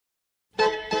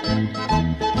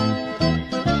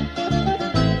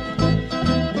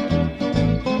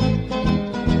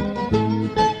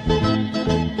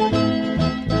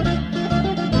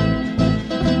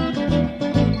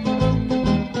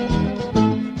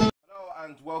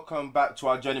Welcome back to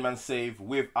our Journeyman save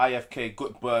with IFK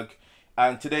Goteborg,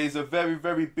 and today is a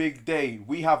very big day.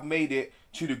 We have made it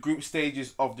to the group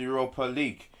stages of the Europa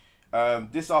League.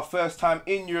 This is our first time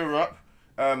in Europe.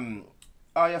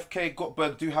 IFK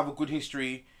Goteborg do have a good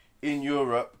history in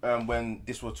Europe when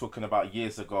this was talking about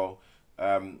years ago.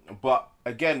 But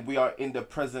again, we are in the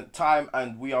present time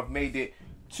and we have made it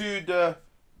to the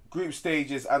group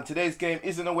stages, and today's game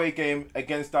is an away game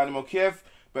against Dynamo Kiev.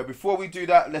 But before we do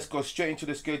that, let's go straight into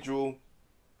the schedule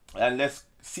and let's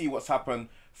see what's happened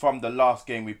from the last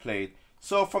game we played.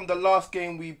 So from the last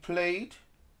game we played,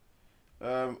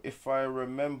 if I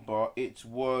remember, it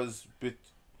was,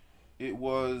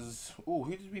 oh,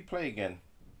 who did we play again?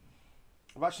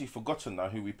 I've actually forgotten now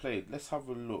who we played. Let's have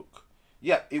a look.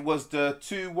 Yeah, it was the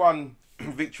 2-1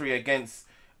 victory against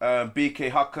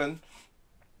BK Häcken.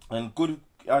 And good,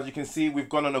 as you can see, we've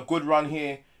gone on a good run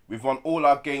here. We've won all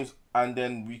our games. And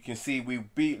then we can see we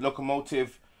beat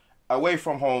Lokomotiv away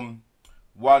from home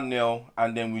 1-0,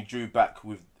 and then we drew back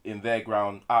with in their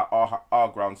ground,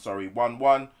 our ground, sorry,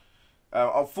 1-1.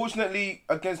 Unfortunately,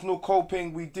 against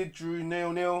Norrköping, we did drew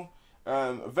 0-0.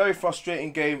 A very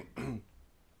frustrating game,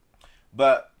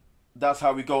 but that's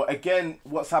how we go. Again,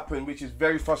 what's happened, which is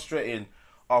very frustrating,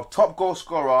 our top goal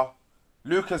scorer,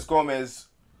 Lucas Gomez,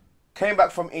 came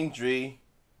back from injury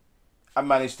and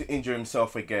managed to injure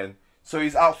himself again. So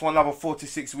he's out for another 4 to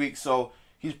 6 weeks. So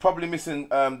he's probably missing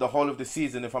the whole of the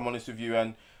season, if I'm honest with you.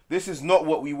 And this is not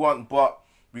what we want, but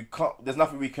we can't. There's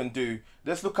nothing we can do.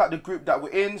 Let's look at the group that we're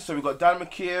in. So we've got Dynamo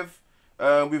Kiev,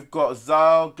 we've got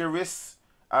Zalgiris,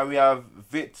 and we have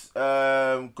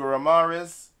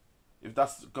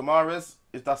Goteborg-S4,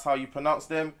 if that's how you pronounce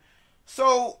them.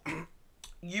 So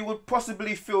you would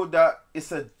possibly feel that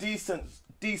it's a decent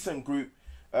group.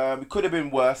 It could have been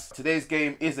worse. Today's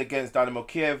game is against Dynamo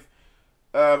Kiev.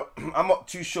 I'm not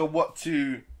too sure what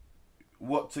to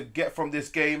get from this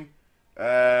game.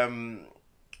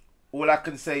 All I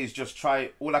can say is just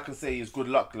try. All I can say is good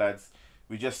luck, lads.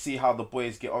 We just see how the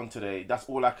boys get on today. That's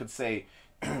all I could say.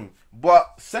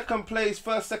 But second place,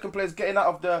 getting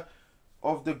out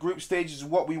of the group stage is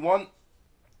what we want.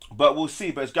 But we'll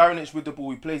see. But it's Garanich with the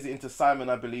ball. He plays it into Simon,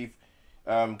 I believe.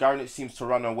 Garanich seems to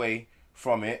run away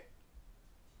from it.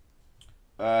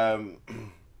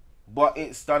 But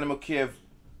it's Dynamo Kiev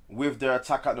with their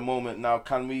attack at the moment. Now,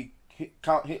 can we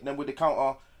hit them with the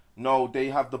counter? No, they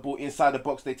have the ball inside the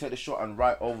box. They take the shot and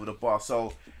right over the bar.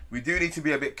 So we do need to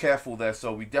be a bit careful there.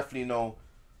 So we definitely know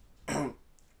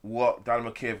what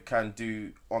Dynamo Kiev can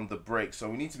do on the break. So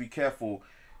we need to be careful.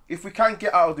 If we can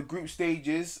get out of the group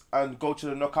stages and go to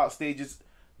the knockout stages,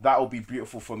 that will be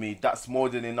beautiful for me. That's more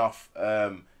than enough.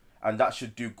 And that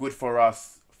should do good for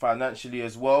us financially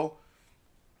as well.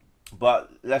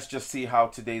 But let's just see how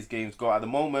today's games go. At the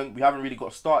moment, we haven't really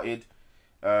got started.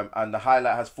 And the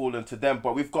highlight has fallen to them.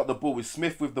 But we've got the ball with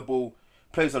Smith with the ball.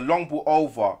 Plays a long ball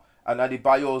over. And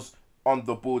Adebayo's on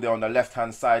the ball there on the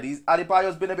left-hand side.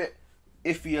 Adebayo's been a bit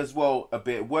iffy as well. A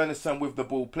bit. Wernerson with the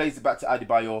ball. Plays it back to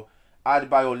Adebayo.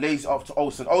 Adebayo lays it up to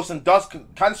Olsen. Olsen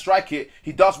can strike it.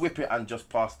 He does whip it and just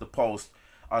pass the post.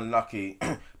 Unlucky.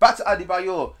 Back to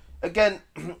Adebayo. Again,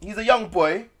 he's a young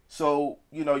boy. So,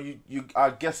 you know,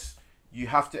 I guess you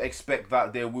have to expect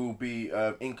that there will be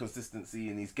inconsistency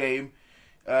in his game.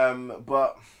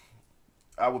 But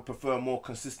I would prefer more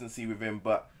consistency with him.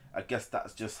 But I guess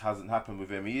that just hasn't happened with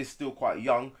him. He is still quite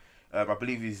young. I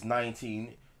believe he's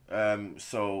 19.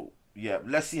 So, yeah,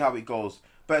 let's see how it goes.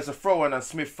 But it's a throw-in and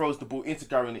Smith throws the ball into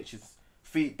Garanich's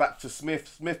feet. Back to Smith.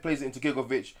 Smith plays it into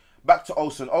Gigovic. Back to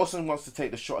Olsen. Olsen wants to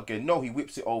take the shot again. No, he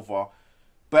whips it over.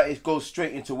 But it goes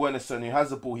straight into Wernerson, who has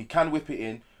the ball. He can whip it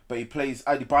in, but he plays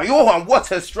Adebayo, and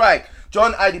what a strike!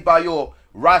 John Adebayo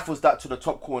rifles that to the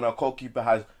top corner. Goalkeeper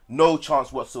has no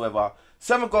chance whatsoever.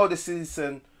 7 goals this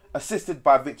season, assisted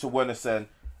by Victor Wernerson.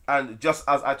 And just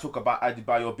as I talk about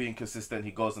Adebayo being consistent,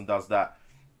 he goes and does that.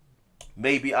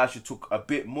 Maybe I should talk a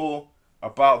bit more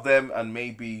about them, and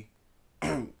maybe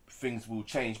things will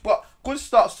change. But good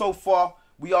start so far.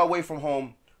 We are away from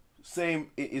home.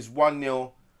 Same, it is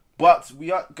 1-0. But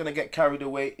we aren't going to get carried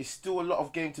away. It's still a lot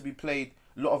of game to be played.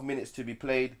 A lot of minutes to be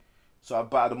played. So,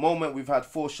 but at the moment, we've had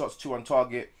 4 shots, 2 on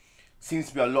target. Seems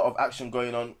to be a lot of action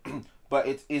going on. But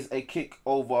it is a kick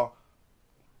over.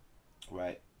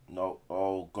 Right. No.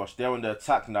 Oh, gosh. They're on the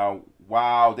attack now.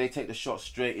 Wow. They take the shot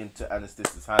straight into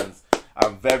Anastas's hands.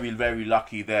 I'm very, very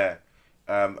lucky there.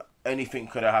 Anything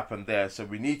could have happened there. So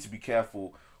we need to be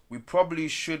careful we probably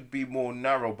should be more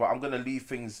narrow, but I'm going to leave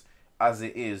things as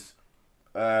it is.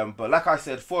 But like I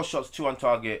said, 4 shots, 2 on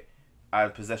target,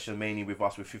 and possession mainly with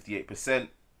us with 58%.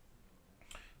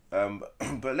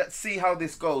 But let's see how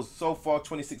this goes. So far,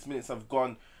 26 minutes have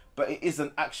gone, but it is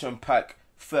an action-packed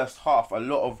first half. A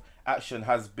lot of action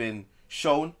has been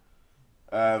shown.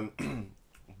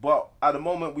 But at the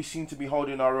moment, we seem to be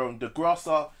holding our own. The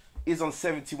Grasser is on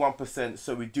 71%,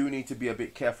 so we do need to be a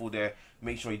bit careful there.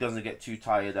 Make sure he doesn't get too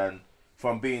tired, and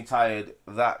from being tired,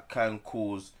 that can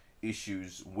cause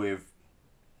issues with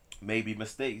maybe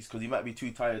mistakes, because he might be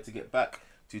too tired to get back,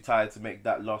 too tired to make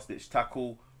that last-ditch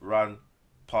tackle, run,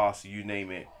 pass, you name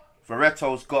it.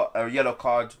 Verretto's got a yellow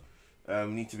card.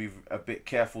 Need to be a bit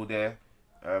careful there.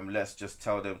 Let's just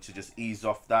tell them to just ease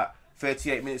off that.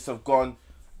 38 minutes have gone,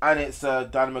 and it's a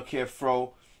Dynamo Kiev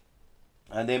throw,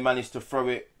 and they managed to throw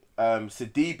it.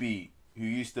 Sidibe,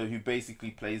 who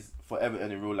basically plays for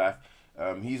Everton in real life,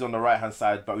 he's on the right hand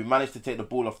side, but we managed to take the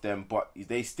ball off them, but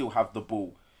they still have the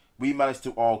ball. We managed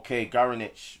to,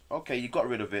 Garinic, you got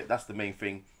rid of it, that's the main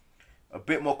thing. A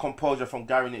bit more composure from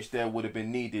Garinic there would have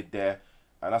been needed there,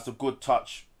 and that's a good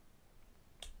touch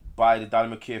by the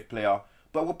Dynamo Kiev player.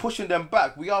 But we're pushing them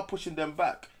back. We are pushing them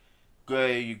back.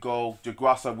 There you go. De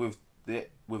Grasser with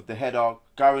the header.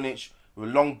 Garinic with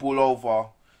a long ball over.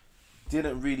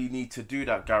 Didn't really need to do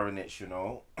that, Garinic, you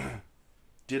know.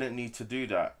 Didn't need to do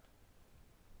that.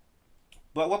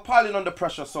 But we're piling on the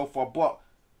pressure so far. But,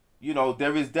 you know,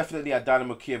 there is definitely a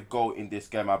Dynamo Kiev goal in this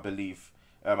game, I believe.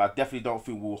 I definitely don't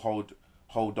think we'll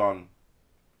hold on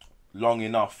long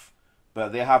enough.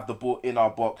 But they have the ball in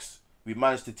our box. We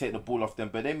managed to take the ball off them,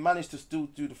 but they managed to still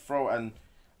do the throw. And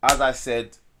as I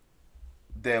said,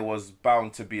 there was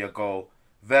bound to be a goal.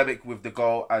 Verbeek with the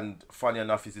goal, and funny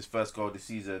enough, it's his first goal of the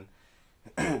season,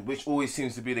 which always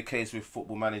seems to be the case with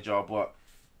Football Manager. But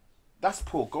that's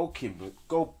poor goalkeeping.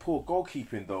 Poor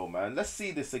goalkeeping, though, man. Let's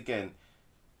see this again.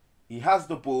 He has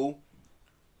the ball.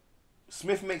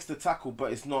 Smith makes the tackle,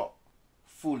 but it's not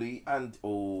fully. And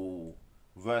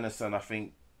Wernerson, I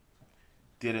think,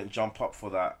 didn't jump up for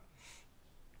that.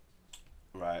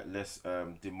 Right, let's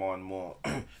demand more.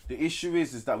 The issue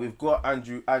is that we've got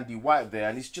Andy White there,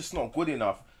 and he's just not good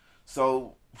enough.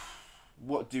 So,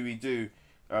 what do we do?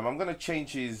 I'm going to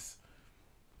change his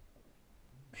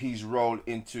role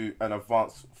into an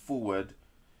advanced forward,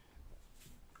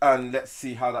 and let's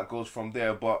see how that goes from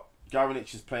there. But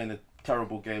Garinic is playing a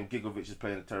terrible game. Gigovic is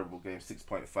playing a terrible game.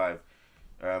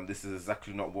 6.5. This is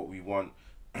exactly not what we want.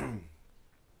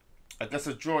 I guess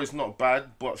a draw is not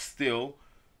bad, but still,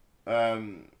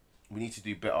 we need to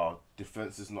do better.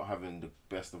 Defense is not having the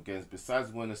best of games. Besides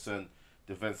Wernerson,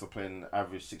 defense are playing an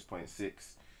average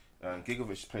 6.6.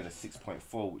 Gigovic is playing a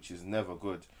 6.4, which is never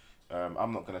good.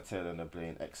 I'm not going to tell them they're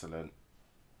playing excellent.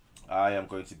 I am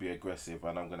going to be aggressive,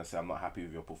 and I'm going to say I'm not happy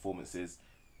with your performances.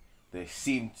 They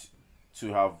seem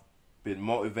to have been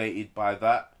motivated by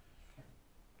that.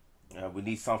 We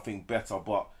need something better,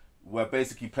 but we're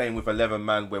basically playing with 11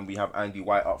 man when we have Andy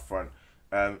White up front.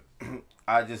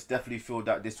 I just definitely feel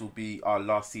that this will be our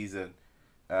last season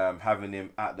having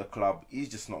him at the club. He's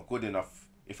just not good enough,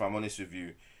 if I'm honest with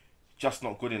you. Just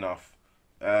not good enough.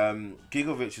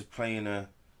 Gigovic is playing a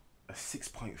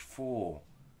 6.4.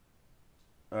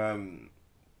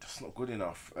 That's not good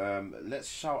enough. Let's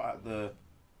shout at the...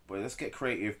 But let's get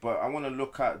creative. But I want to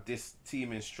look at this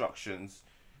team instructions.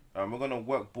 We're going to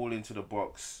work ball into the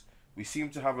box. We seem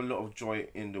to have a lot of joy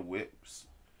in the whips.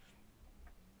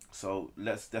 So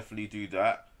let's definitely do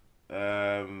that.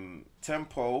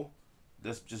 Tempo,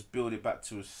 let's just build it back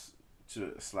to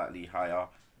slightly higher.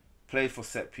 Play for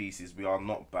set pieces. We are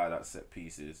not bad at set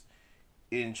pieces.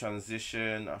 In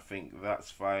transition, I think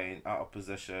that's fine. Out of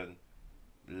possession,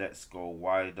 let's go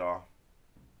wider.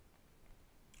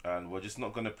 And we're just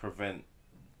not going to prevent,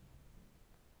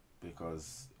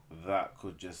 because that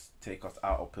could just take us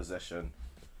out of possession.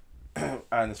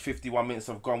 And it's 51 minutes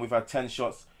have gone. We've had 10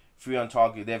 shots, 3 on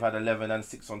target. They've had 11 and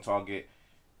 6 on target.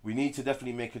 We need to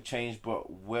definitely make a change, but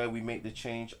where we make the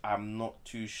change, I'm not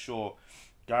too sure.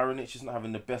 Garinic is not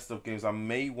having the best of games. I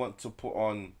may want to put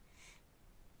on...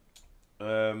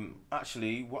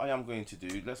 actually, what I am going to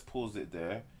do, let's pause it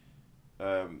there.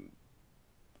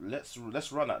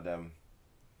 Let's run at them.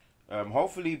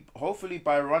 Hopefully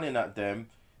by running at them,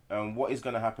 what is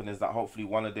going to happen is that hopefully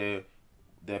one of their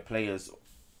players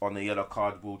on the yellow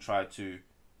card will try to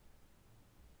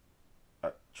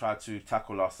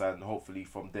tackle us, and hopefully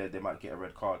from there they might get a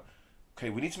red card. Okay,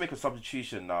 we need to make a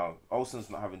substitution now. Olsen's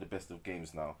not having the best of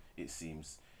games now, it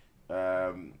seems.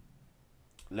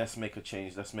 Let's make a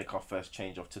change. Let's make our first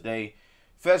change of today.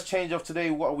 First change of today,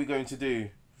 what are we going to do?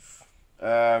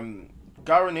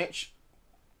 Garinic,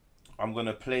 I'm going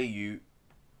to play you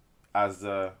as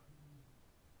a...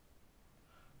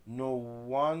 No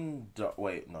wonder...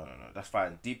 Wait, no. That's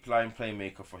fine. Deep line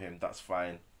playmaker for him. That's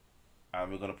fine.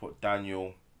 And we're going to put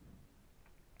Daniel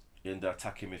in the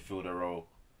attacking midfielder role.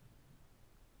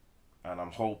 And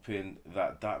I'm hoping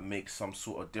that that makes some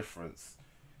sort of difference.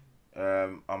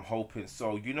 I'm hoping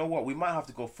so. You know what? We might have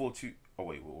to go 4-2. Oh,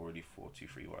 wait. We're already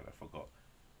 4-2-3-1. I forgot.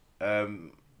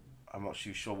 I'm not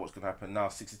too sure what's going to happen now.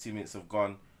 62 minutes have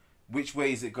gone. Which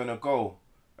way is it going to go?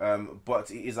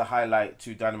 But it is a highlight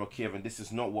to Dynamo Kiev, and this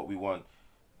is not what we want.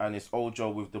 And it's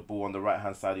Ojo with the ball on the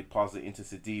right-hand side. He passes it into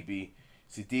Sidibe.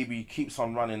 Sidibe keeps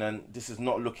on running, and this is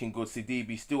not looking good.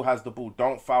 Sidibe still has the ball.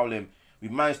 Don't foul him. We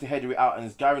managed to header it out, and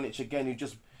it's Garanic again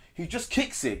who just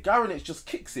kicks it. Garanic just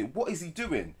kicks it. What is he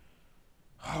doing?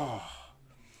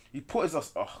 He puts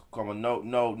us... Oh, come on.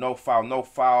 No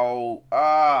foul.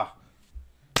 Ah!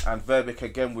 And VsIFK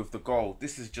again with the goal.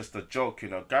 This is just a joke, you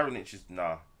know. Garanic is...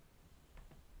 Nah.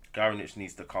 Garanic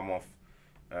needs to come off.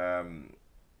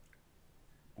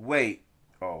 Wait.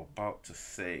 Oh, about to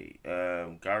say.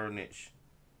 Garanic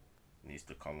needs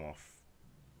to come off.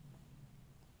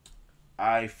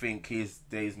 I think his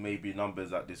days may be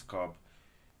numbers at this club.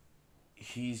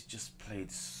 He's just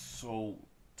played so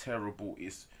terrible.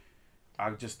 I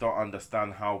just don't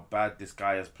understand how bad this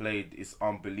guy has played. It's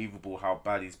unbelievable how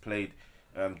bad he's played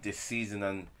this season.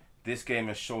 And this game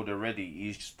has showed already.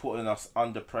 He's just putting us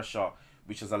under pressure,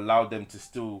 which has allowed them to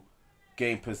still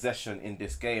gain possession in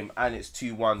this game. And it's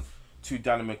 2-1 to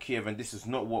Dynamo Kiev. And this is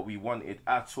not what we wanted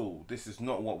at all. This is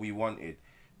not what we wanted.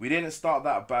 We didn't start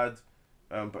that bad.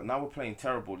 But now we're playing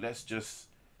terrible. Let's just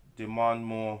demand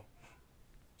more.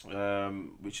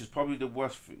 Which is probably the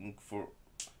worst thing for...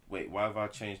 Wait, why have I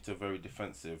changed to very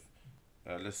defensive?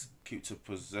 Let's keep to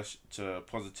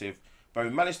positive. But we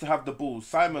managed to have the ball.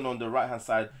 Simon on the right-hand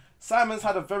side. Simon's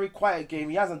had a very quiet game.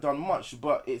 He hasn't done much,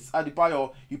 but it's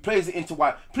Adebayo. He plays it into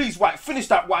White. Please, White, finish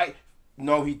that, White.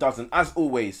 No, he doesn't, as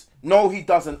always. No, he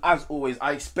doesn't, as always.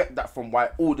 I expect that from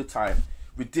White all the time.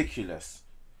 Ridiculous.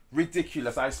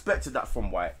 Ridiculous. I expected that from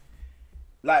White.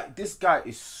 Like, this guy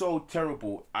is so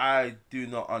terrible. I do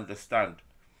not understand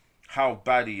how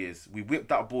bad he is. We whipped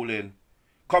that ball in.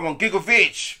 Come on,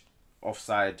 Gigovic!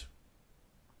 Offside.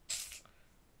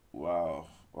 Wow.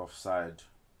 Offside.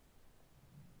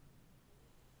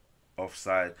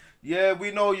 Offside. Yeah,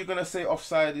 we know you're going to say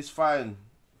offside is fine.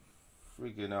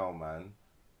 Friggin' hell, man.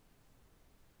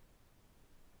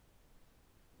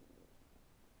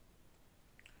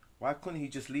 Why couldn't he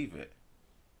just leave it?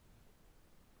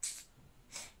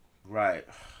 Right.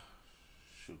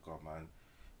 Sugar, man.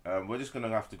 We're just going to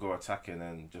have to go attacking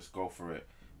and just go for it.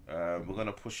 We're going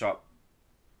to push up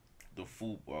the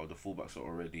the fullbacks are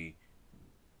already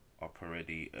up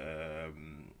already.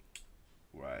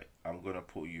 Right. I'm going to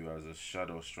put you as a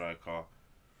shadow striker.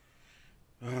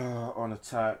 On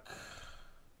attack.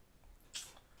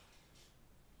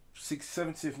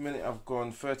 70th minute I've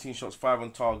gone. 13 shots, 5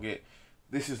 on target.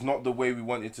 This is not the way we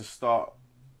wanted to start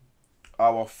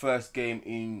our first game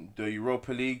in the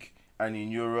Europa League and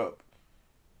in Europe.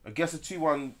 I guess a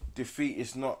 2-1 defeat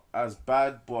is not as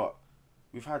bad, but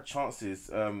we've had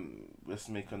chances. Let's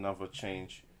make another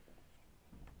change.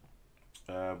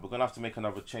 We're going to have to make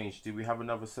another change. Do we have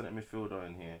another centre midfielder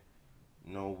in here?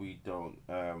 No, we don't.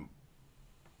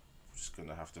 Just going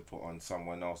to have to put on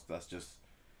someone else that's just...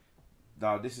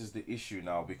 Now, this is the issue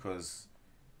now because...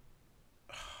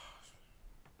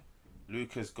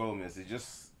 Lucas Gomez is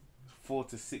just 4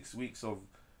 to 6 weeks of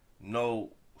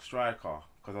no striker.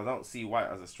 Because I don't see White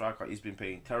as a striker. He's been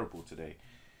playing terrible today.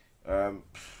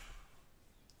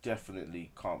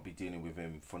 Definitely can't be dealing with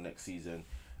him for next season.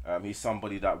 He's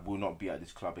somebody that will not be at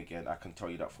this club again. I can tell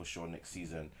you that for sure next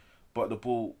season. But the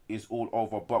ball is all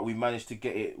over. But we managed to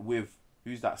get it with...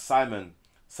 Who's that? Simon.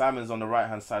 Simon's on the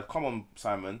right-hand side. Come on,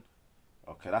 Simon.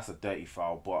 Okay, that's a dirty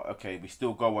foul. But, okay, we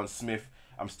still go on Smith.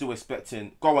 I'm still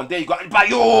expecting... Go on, there you go.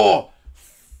 Bayo!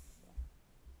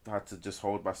 I had to just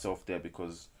hold myself there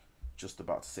because... Just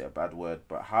about to say a bad word.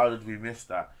 But how did we miss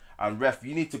that? And ref,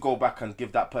 you need to go back and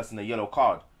give that person a yellow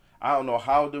card. I don't know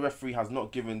how the referee has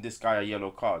not given this guy a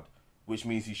yellow card. Which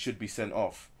means he should be sent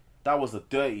off. That was a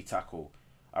dirty tackle.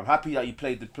 I'm happy that he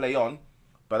played the play on.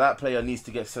 But that player needs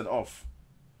to get sent off.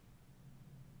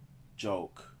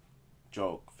 Joke.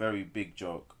 Joke. Very big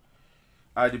joke.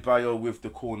 Adebayo with the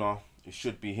corner. It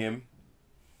should be him.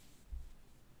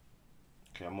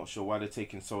 Okay, I'm not sure why they're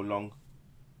taking so long.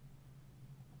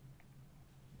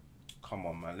 Come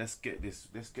on, man. Let's get this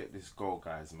goal,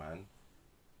 guys, man.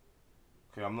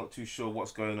 Okay, I'm not too sure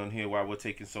what's going on here, why we're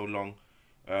taking so long.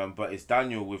 But it's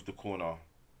Daniel with the corner.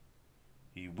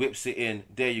 He whips it in.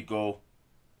 There you go.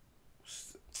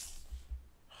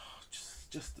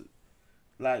 just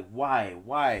like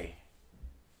why?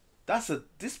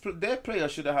 Their player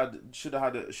should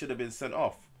have been sent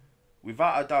off.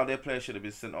 Without a doubt, their player should have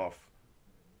been sent off.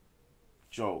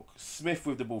 Joke. Smith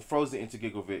with the ball throws it into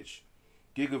Gigovic.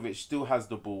 Gigovic still has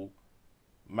the ball,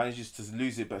 manages to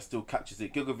lose it but still catches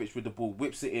it. Gigovic with the ball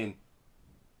whips it in.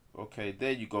 Okay,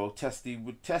 there you go. Testy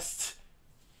would test.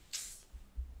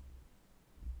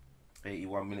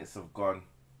 81 minutes have gone,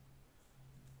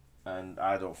 and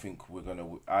I don't think we're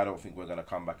gonna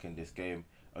come back in this game.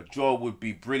 A draw would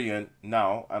be brilliant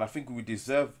now, and I think we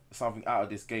deserve something out of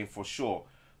this game for sure.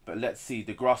 But let's see.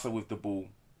 The Grasser with the ball.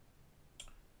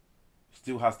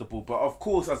 Still has the ball, but of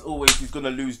course, as always, he's gonna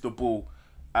lose the ball,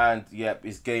 and yep,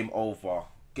 it's game over.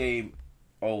 Game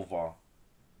over.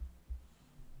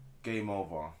 Game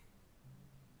over.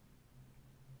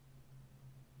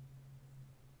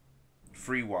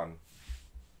 3-1.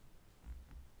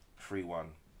 3-1.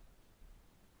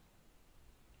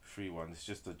 3-1. It's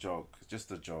just a joke. It's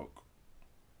just a joke.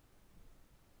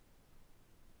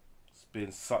 It's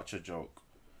been such a joke.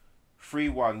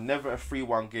 3-1. Never a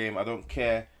 3-1 game. I don't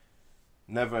care.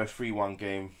 Never a 3-1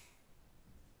 game.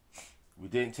 We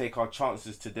didn't take our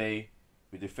chances today.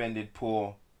 We defended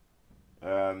poor.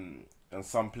 And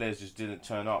some players just didn't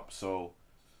turn up. So,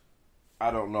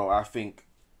 I don't know. I think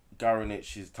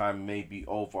Garanic's time may be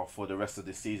over for the rest of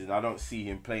the season. I don't see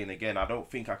him playing again. I don't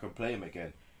think I can play him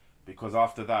again. Because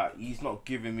after that, he's not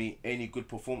giving me any good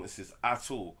performances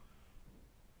at all.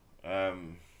 Yeah,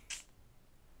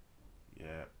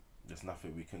 there's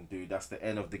nothing we can do. That's the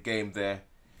end of the game there.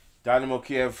 Dynamo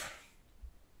Kiev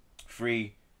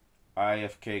 3,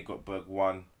 VsIFK Goteborg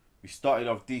 1. We started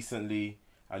off decently.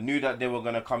 I knew that they were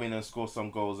going to come in and score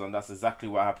some goals, and that's exactly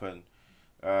what happened.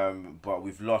 But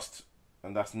we've lost,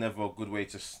 and that's never a good way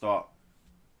to start.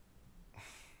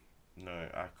 No,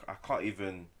 I can't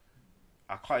even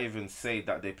say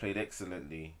that they played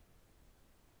excellently.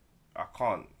 I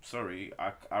can't. Sorry,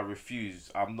 I refuse.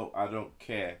 I don't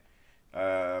care.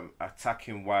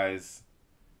 Attacking wise,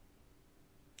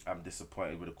 I'm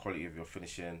disappointed with the quality of your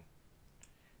finishing.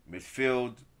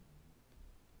 Midfield,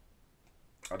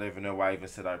 I don't even know why I even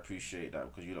said I appreciate that,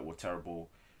 because you lot were terrible.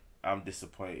 I'm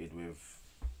disappointed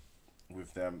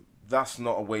with them. That's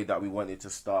not a way that we wanted to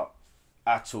start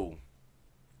at all.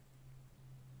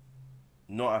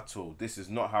 Not at all. This is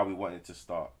not how we wanted to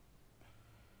start.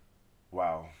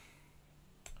 Wow.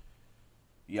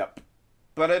 Yep.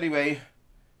 But anyway,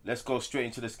 let's go straight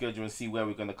into the schedule and see where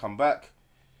we're going to come back.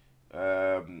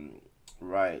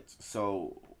 Right.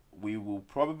 So we will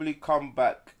probably come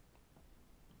back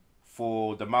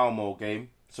for the Malmo game.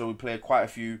 So we play quite a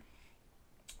few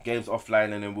games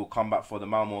offline, and then we'll come back for the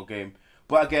Malmo game.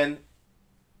 But again,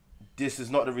 this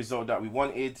is not the result that we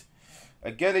wanted.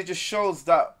 Again, it just shows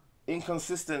that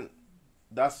inconsistent.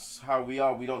 That's how we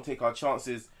are. We don't take our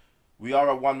chances. We are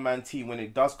a one-man team when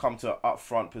it does come to up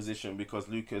front position, because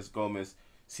Lucas Gomez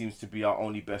seems to be our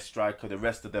only best striker. The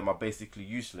rest of them are basically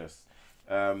useless.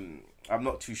 I'm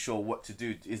not too sure what to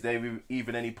do. Is there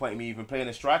even any point in me even playing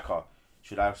a striker?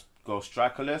 Should I go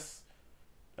strikerless?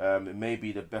 It may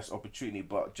be the best opportunity,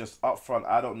 but just up front,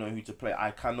 I don't know who to play.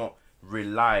 I cannot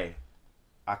rely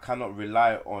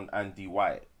on Andy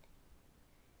White.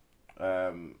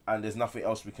 And there's nothing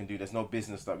else we can do. There's no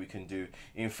business that we can do.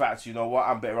 In fact, you know what?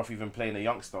 I'm better off even playing a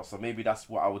youngster. So maybe that's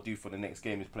what I would do for the next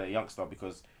game, is play a youngster,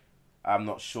 because I'm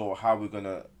not sure how we're going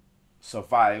to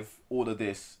survive all of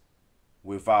this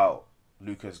without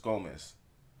Lucas Gomez.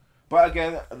 But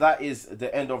again, that is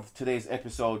the end of today's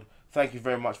episode. Thank you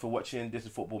very much for watching. This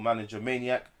is Football Manager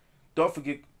Maniac. Don't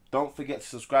forget to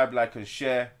subscribe, like, and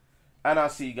share. And I'll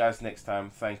see you guys next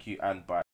time. Thank you and bye.